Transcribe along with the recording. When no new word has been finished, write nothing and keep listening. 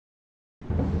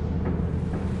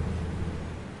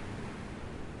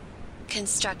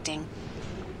Constructing.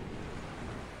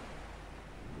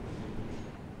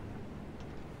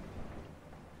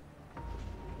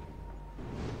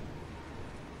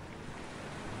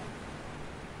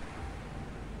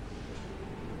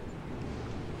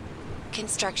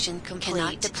 Construction complete.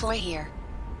 Cannot deploy here.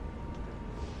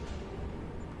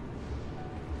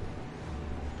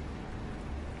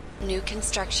 New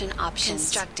construction options.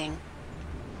 Constructing.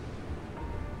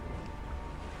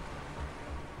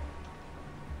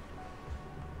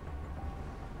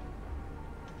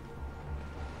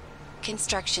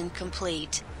 Construction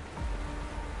complete.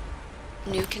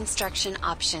 New construction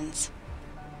options.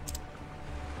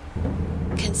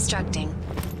 Constructing.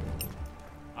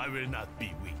 I will not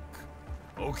be weak.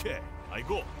 Okay, I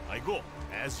go,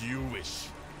 as you wish.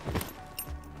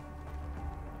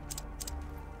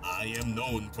 I am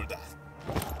known for that.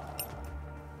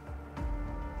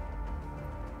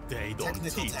 They don't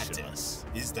teach us.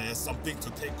 Is there something to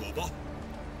take over?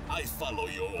 I follow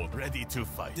your order. Ready to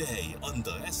fight. They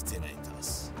underestimate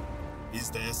us. Is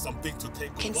there something to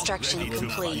take over? Construction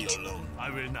complete. I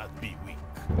will not be weak.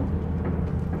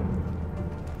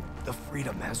 The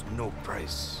freedom has no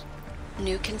price.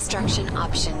 New construction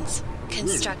options.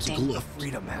 Constructing. The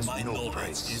freedom has no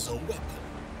price. Is a weapon.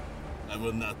 I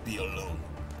will not be alone.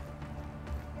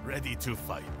 Ready to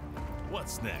fight.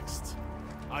 What's next?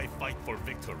 I fight for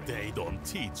victory. They don't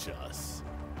teach us.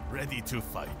 Ready to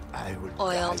fight. I will.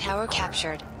 Oil tower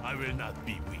captured. I will not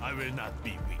be weak. I will not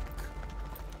be weak.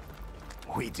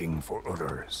 Waiting for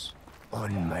orders.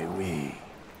 On my way.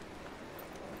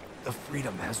 The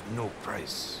freedom has no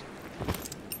price.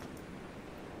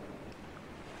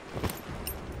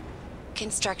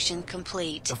 Construction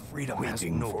complete. The freedom has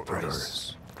no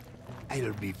price.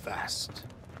 I'll be fast.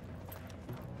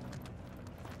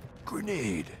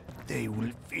 Grenade. They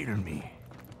will fear me.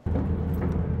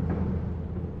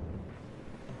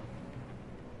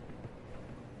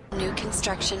 New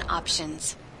construction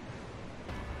options.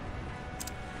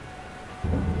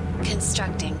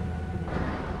 Constructing.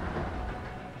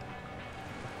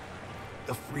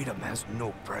 The freedom has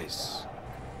no price.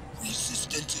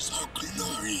 Resistance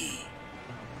Arcanari.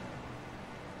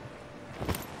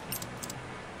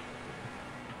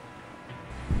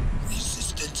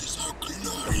 Resistance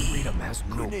Arcanari. The freedom has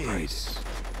no price.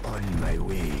 On my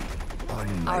way.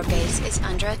 On my Our way. base is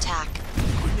under attack.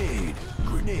 Grenade.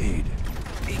 Grenade.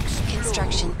 Explode.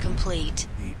 Construction complete.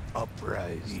 The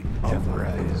uprising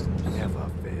never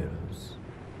fails.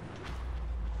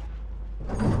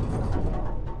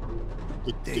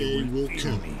 The They day will will fear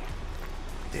come. me.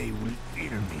 They will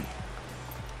fear me.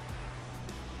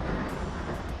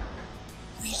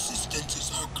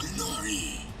 Resistance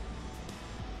Arcanari.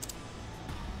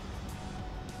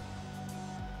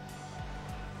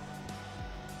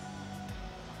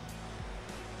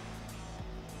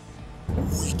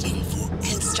 Waiting for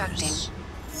Constructing. orders.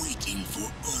 Waiting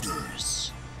for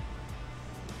orders.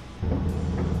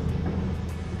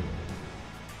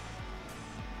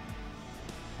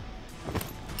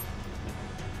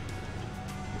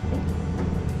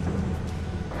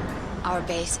 Our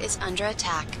base is under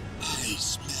attack. I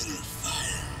smell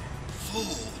fire.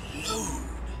 Full load.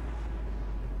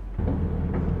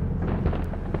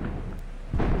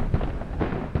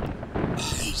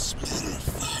 I smell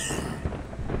fire.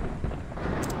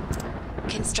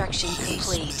 Construction I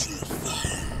complete. smell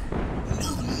fire.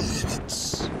 No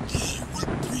limits. They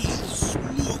will breathe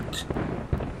smoke.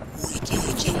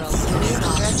 Waiting General, for we are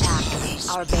under orders. attack.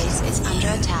 I Our smell base is under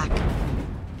attack.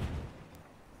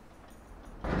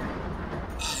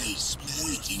 I smell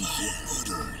waiting for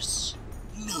orders.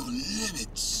 No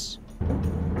limits.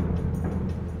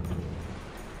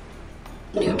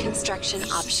 New construction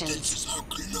options. Resistance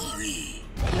Arcanari.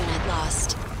 Unit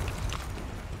lost.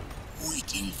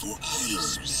 Waiting for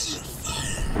orders. I smell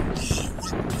fire. They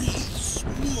will breathe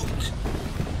smoke.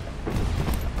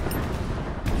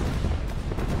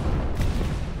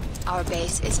 Our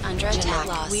base is under attack.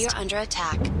 Lost. We are under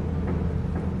attack.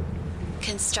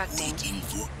 Constructing. Waiting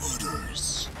for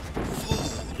orders. Full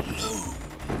load.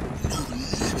 No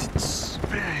limits.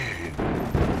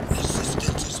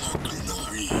 Resistance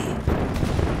Arcanari.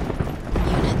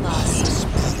 Unit I lost.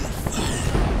 smell fire.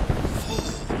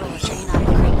 Full Roller train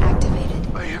upgrade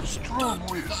activated. I have strong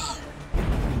will.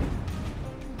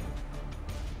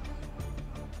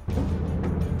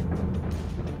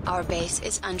 Our base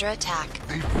is under attack.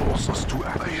 They force us to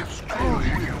act. I have strong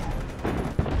will.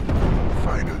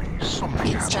 Finally,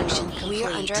 something Construction happens. we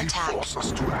are under They attack. force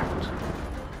us to act.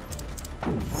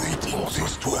 waiting Force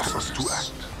us for to act.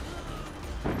 orders.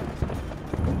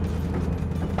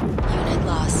 Unit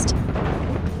lost.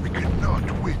 We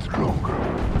cannot wait longer.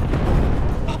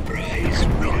 Uprise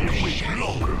Cannot will wait shine.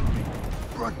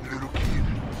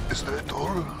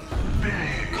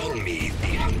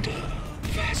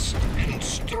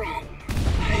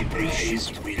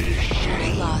 Uprise will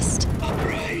shine. Lost.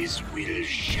 Uprise will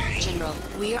shine. General,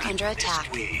 we are under Best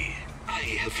attack. way. I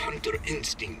have hunter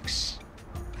instincts.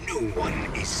 No one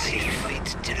is safe. I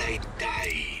fight till I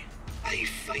die. I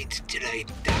fight till I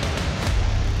die.